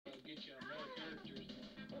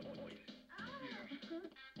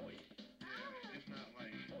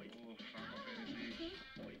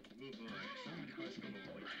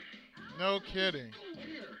No kidding.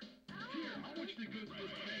 Here, I want you to go to this town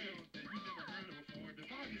that you never heard of before,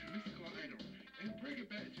 divide this mystical item, and bring it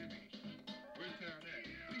back to me. Where's the town at?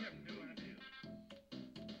 We have no idea.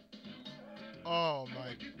 Oh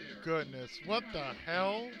my goodness. What the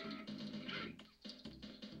hell?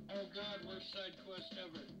 Oh god, worst side quest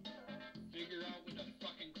ever. Figure out what the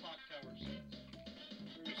fucking clock tower says.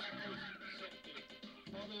 There's septic.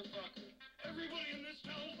 Motherfucker. Everybody in this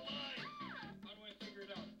town is alive! How do I figure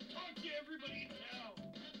it out? Talk to everybody in town!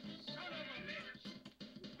 Son of a bitch!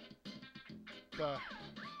 The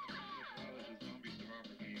Zombie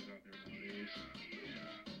survivor games out there nowadays.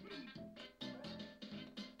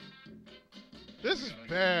 This is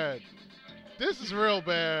bad. This is real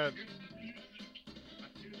bad.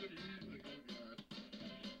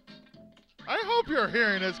 I hope you're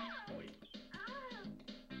hearing this.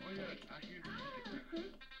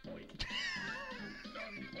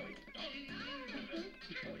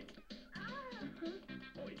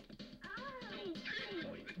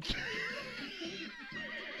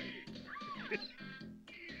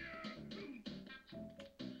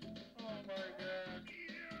 Oh my god.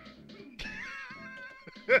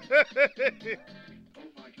 Oh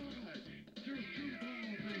my god! There's two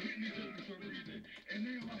balls that hitting each other for some reason, and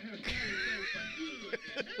they all have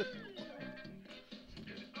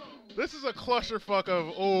This is a clusterfuck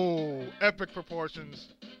of, oh, epic proportions.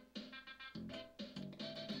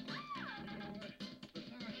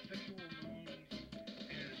 Besides sexual moans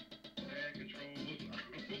and bad control,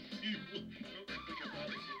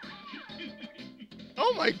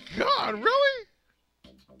 Oh my god, really?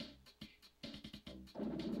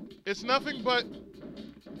 It's nothing but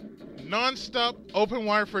non-stop open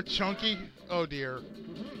wire for Chunky. Oh dear.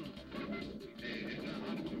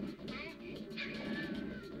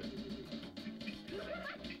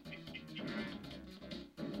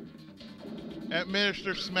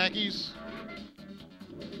 Administer smackies.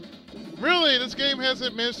 Really? This game has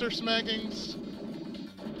administer smackings?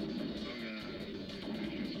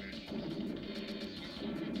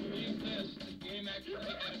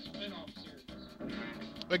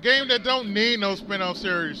 A game that don't need no spin-off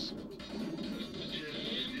series.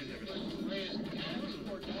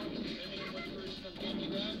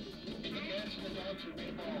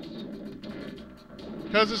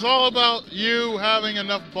 Because it's all about you having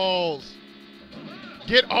enough balls.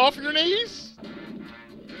 Get off your knees?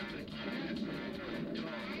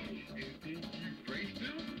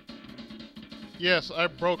 Yes, I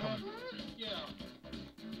broke them. Yeah.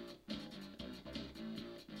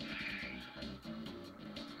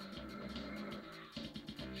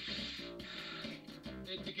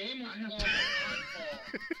 The game was called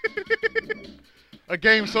Oddball. A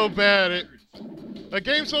game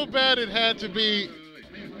so bad it had to be.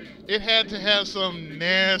 It had to have some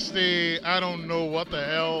nasty. I don't know what the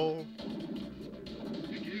hell.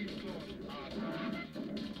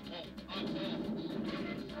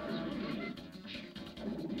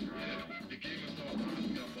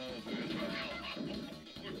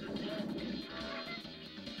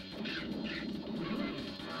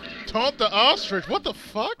 Taunt the ostrich. What the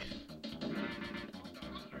fuck?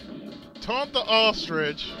 Taunt the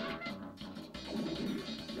ostrich.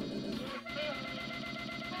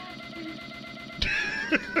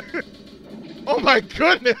 Oh my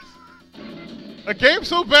goodness! A game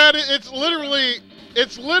so bad it's literally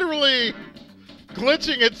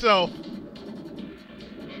glitching itself.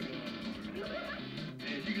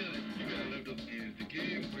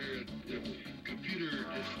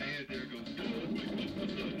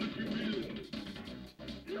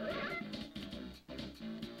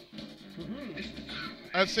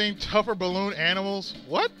 I've seen tougher balloon animals.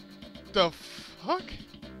 What the fuck?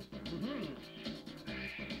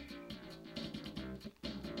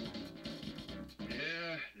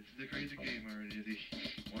 Yeah, this is a crazy game already.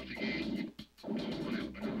 Once again, oh boy.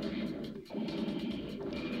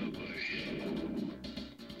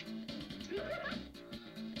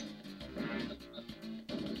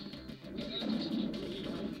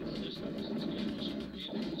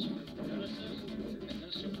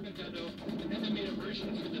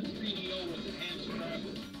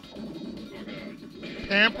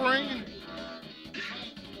 Pampering?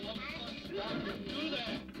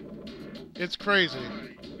 It's crazy.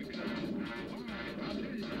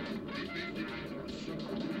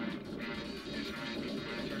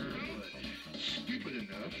 Stupid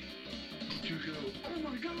enough to go, oh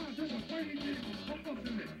my god, there's a fighting game with Ballz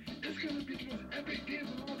in it. It's gonna be the most epic game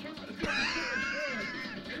of all time. It's gonna be so much fun.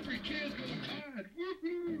 Every kid's gonna hide.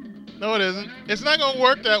 Woohoo! No, it isn't. It's not gonna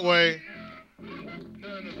work that way.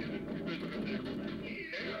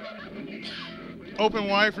 Open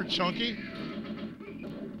wide for Chunky.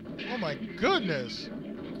 Oh my goodness.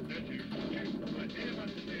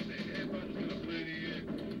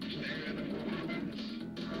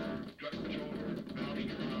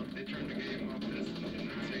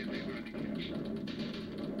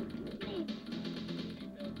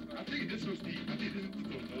 I think this was the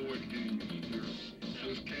Lord getting easier. It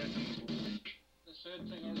was casting. The sad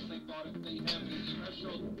thing is they thought if they have a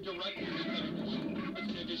special director's cut edition with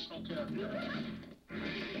an additional character.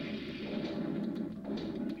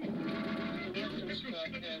 The director's cut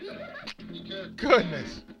has the character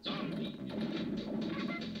Goodness. zombie.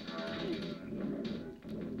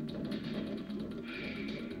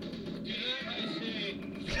 Yeah, I see.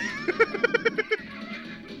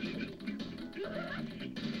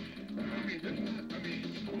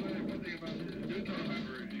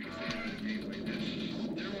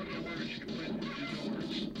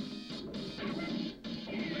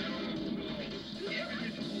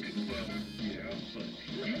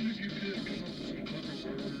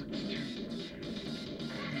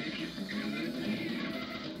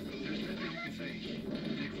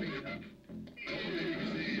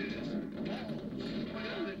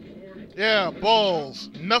 Yeah,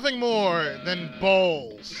 Ballz. Nothing more than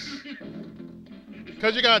Ballz.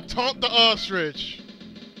 Because you got to taunt the ostrich.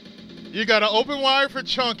 You got to open wide for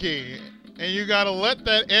Chunky. And you got to let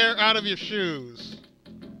that air out of your shoes.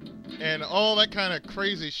 And all that kind of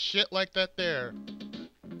crazy shit like that there.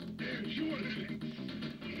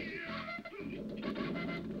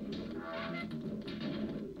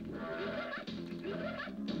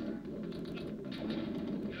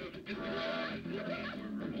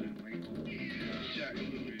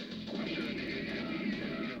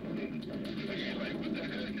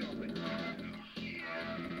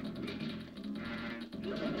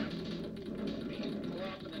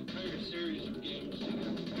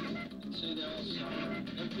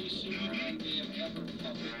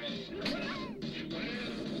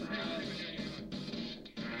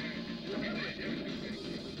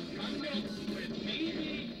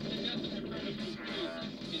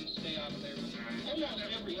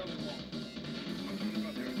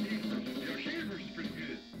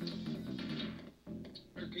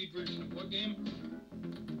 Version of what game?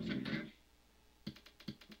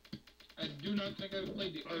 I do not think I've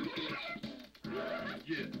played the arcade.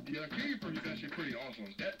 Yeah, the arcade version is actually pretty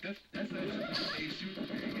awesome. That's actually a super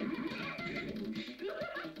game.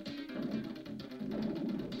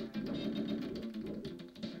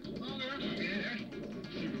 Well, there Yeah, actually,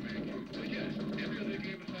 Superman game. But yeah, every other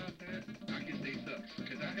game besides that, I can say sucks.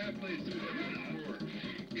 Because I have played Superman before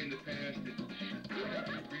in the past, and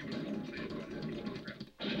I agree with what you say about it.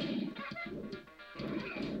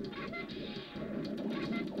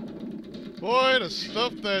 Boy, the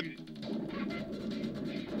stuff that...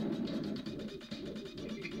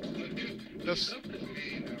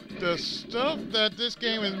 The stuff that this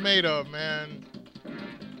game is made of, man.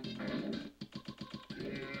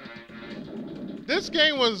 This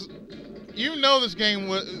game was... You know this game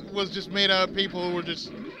was just made out of people who were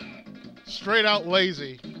just straight out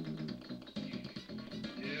lazy. you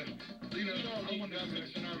don't need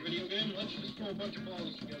graphics in our video game. Let's just throw a bunch of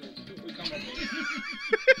balls together and see what we come up with.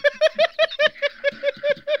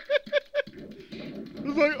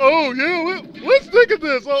 It's like, oh yeah, let's think of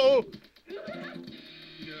this. Oh.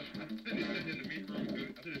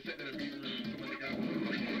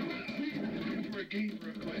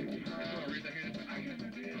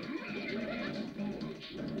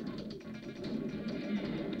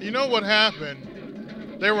 You know what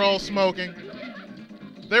happened? They were all smoking.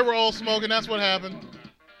 They were all smoking. That's what happened.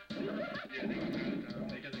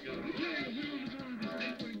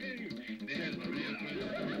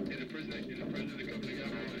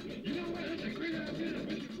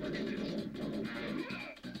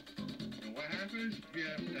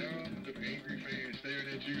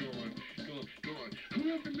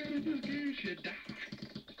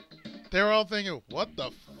 They were all thinking, what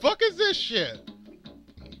the fuck is this shit?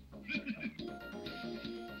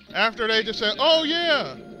 After they just said, oh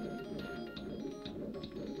yeah.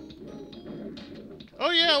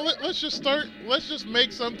 Oh yeah, let's just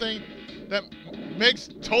make something that makes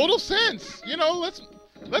total sense. You know,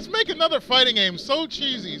 let's make another fighting game so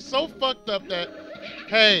cheesy, so fucked up that,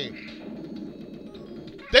 hey,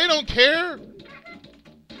 they don't care.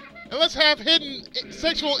 And let's have hidden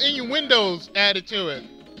sexual innuendos added to it.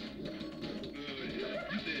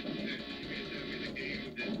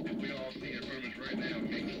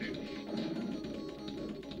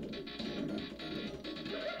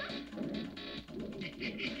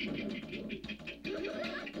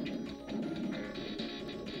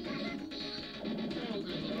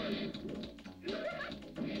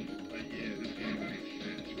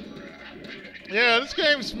 Yeah, this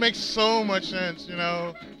game makes so much sense, you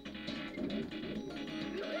know.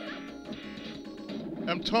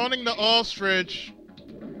 I'm taunting the ostrich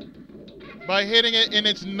by hitting it in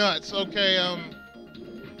its nuts. Okay, I'm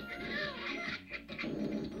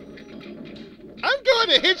going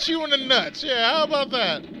to hit you in the nuts. Yeah, how about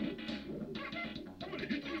that? I'm gonna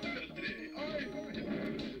hit you with that today. Alright,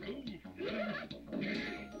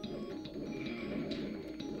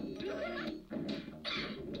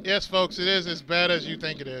 go. Yes, folks, it is as bad as you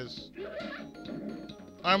think it is.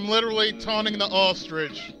 I'm literally taunting the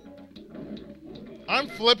ostrich. I'm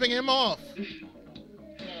flipping him off. One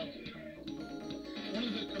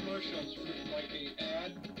of the commercials for like a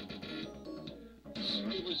ad,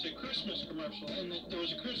 it was a Christmas commercial, and there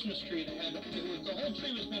was a Christmas tree that had, the whole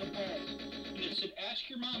tree was made of balls, and it said, ask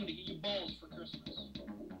your mom to get you balls for Christmas.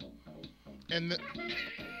 And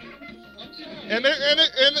I'm sorry. and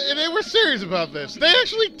they were serious about this. They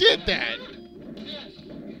actually did that. Yes.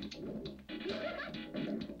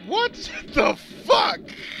 What the fuck?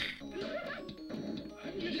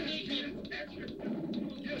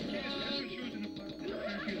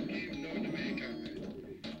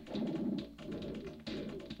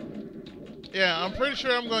 Yeah, I'm pretty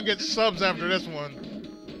sure I'm gonna get subs after this one.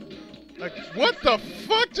 Like, what the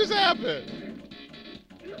fuck just happened?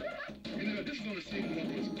 You know, this is on the same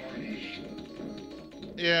level as Garnish.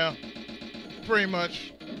 Yeah, pretty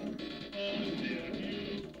much. Oh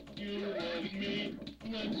yeah, you love me.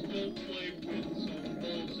 Let's go play with some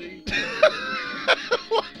Ballz.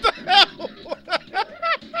 What the hell?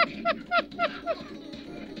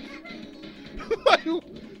 Like,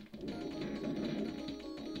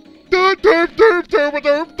 derp derp derp derp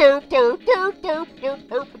derp derp derp derp derp derp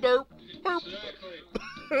derp derp. Exactly.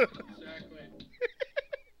 Exactly.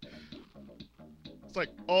 It's like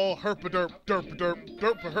all herpaderp derp derp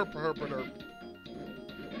derp herp herp derp. Yeah,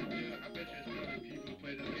 I bet you there's other people who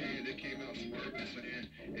played this game that came out smart and saying,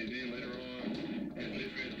 and then later on, as they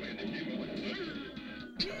fans playing, they came out like,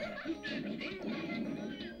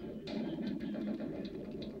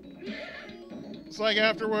 It's like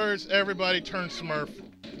afterwards, everybody turned Smurf.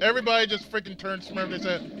 Everybody just freaking turned Smurf. They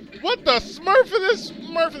said, "What the Smurf is this?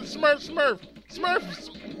 Smurf, Smurf, Smurf, Smurf,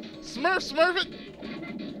 Smurf, Smurf it,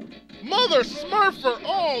 Mother Smurfer,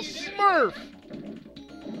 all Smurf."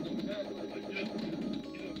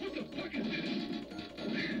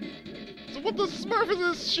 So what the Smurf is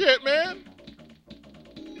this shit, man?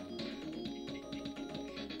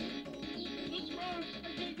 The Smurfs! I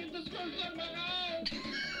can't get the Smurfs out of my house!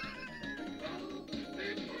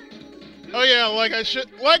 Oh yeah, like I should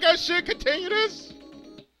continue this.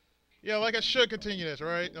 Yeah, like I should continue this,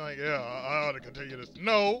 right? Like, yeah, I ought to continue this.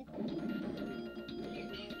 No. Glad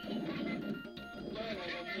I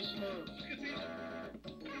love the Smurfs.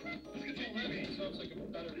 Well, that sounds like a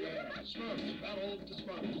better game. Smurfs, Battle of the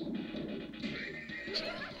Smurfs.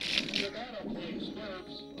 You gotta play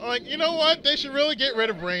Smurfs. Like, you know what? They should really get rid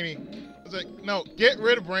of Brainy. It's like, no, get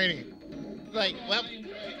rid of Brainy. Like, well, I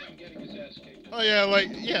enjoy him getting his ass kicked. oh yeah, like,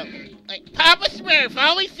 yeah. Like, Papa Smurf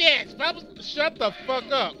always says, Papa, shut the fuck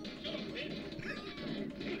up.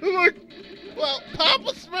 Like, well,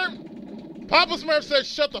 Papa Smurf says,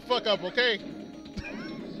 shut the fuck up, okay?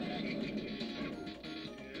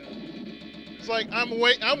 It's like, I'm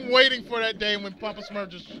waiting for that day when Papa Smurf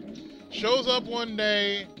just shows up one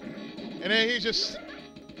day, and then he just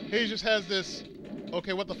has this,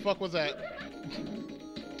 okay, what the fuck was that?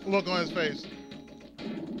 Look on his face.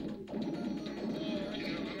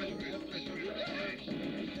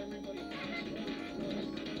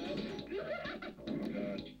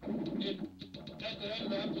 At the end of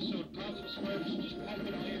the episode, Papa Smurf's just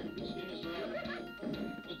pumping iron in his room.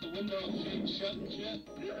 With the window shut and shit.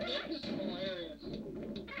 That is hilarious.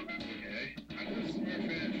 Okay, I know Smurf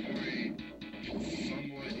fan for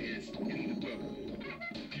someone is in the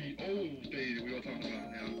old days that we all talking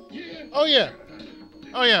about now. Yeah. Oh yeah.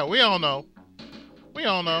 Oh yeah, we all know. We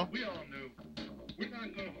all know. We all know. We're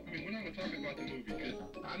not gonna talk about the movie because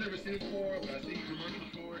I've never seen it before, but I've seen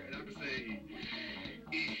commercials for it, and I'm gonna say.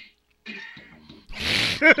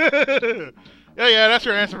 Yeah, that's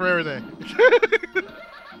your answer for everything. My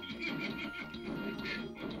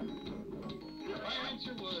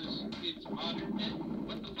answer was, it's modern day.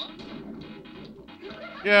 What the fuck?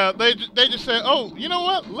 Yeah, they just said, oh, you know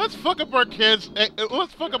what? Let's fuck up our kids'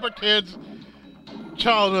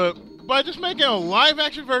 childhood by just making a live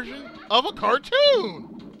action version of a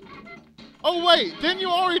cartoon. Oh wait, didn't you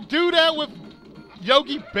already do that with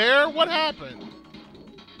Yogi Bear? What happened? I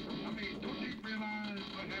mean, don't you realize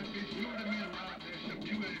what happened? You know what I mean? Right out there, some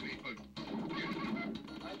two enemy folks.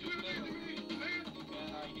 I just never agreed.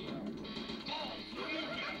 Bad idea.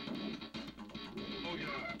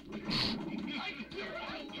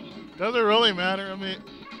 Does it really matter? I mean,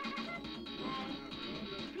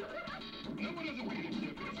 No one doesn't make any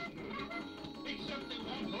difference. Except they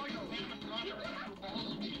won't go to animatronics for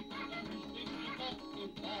balls. Big people in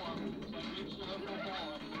ball outfits, like big cerebral ball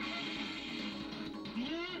outfits.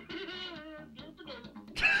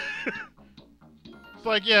 it's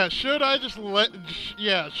like, yeah, should I just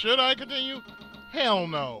should I continue? Hell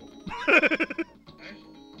no. Actually,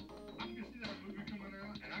 I can see that movie coming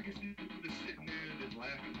out, and I can see people just sitting there and just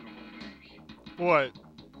laughing at the whole thing. What?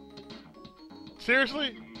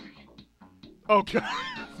 Seriously? Oh god.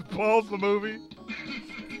 Ballz the movie?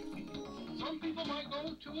 Some people might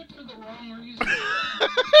go to it for the wrong reason.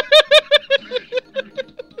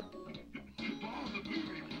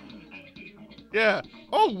 Yeah.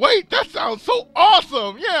 Oh wait, that sounds so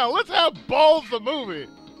awesome! Yeah, let's have Ballz the movie.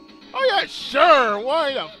 Oh yeah, sure.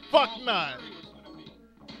 Why the fuck not?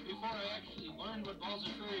 Before I actually learned what Balls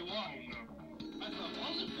of Fury was, I thought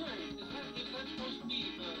Balls of Fury is that supposed to be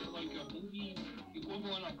like a movie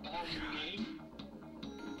equivalent of Balls the game?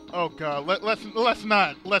 Oh god,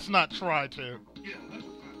 let's not try to. Yeah, that's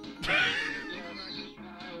fine.